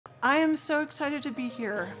I am so excited to be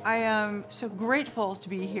here. I am so grateful to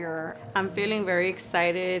be here. I'm feeling very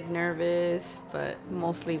excited, nervous, but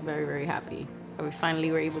mostly very, very happy that we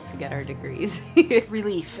finally were able to get our degrees.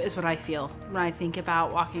 Relief is what I feel when I think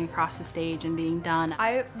about walking across the stage and being done.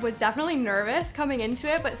 I was definitely nervous coming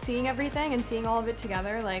into it, but seeing everything and seeing all of it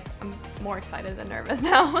together, like, I'm more excited than nervous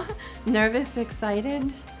now. Nervous,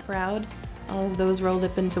 excited, proud, all of those rolled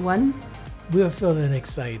up into one. We're feeling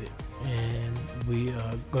excited, and we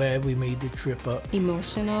are glad we made the trip up.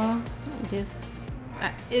 Emotional,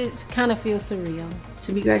 it kind of feels surreal.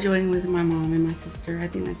 To be graduating with my mom and my sister, I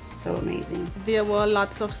think that's so amazing. There were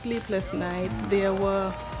lots of sleepless nights. There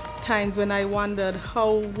were times when I wondered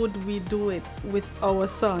how would we do it with our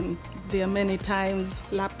son. There are many times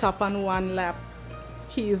laptop on one lap,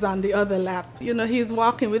 he's on the other lap. You know, he's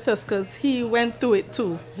walking with us because he went through it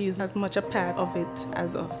too. He's as much a part of it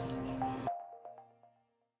as us.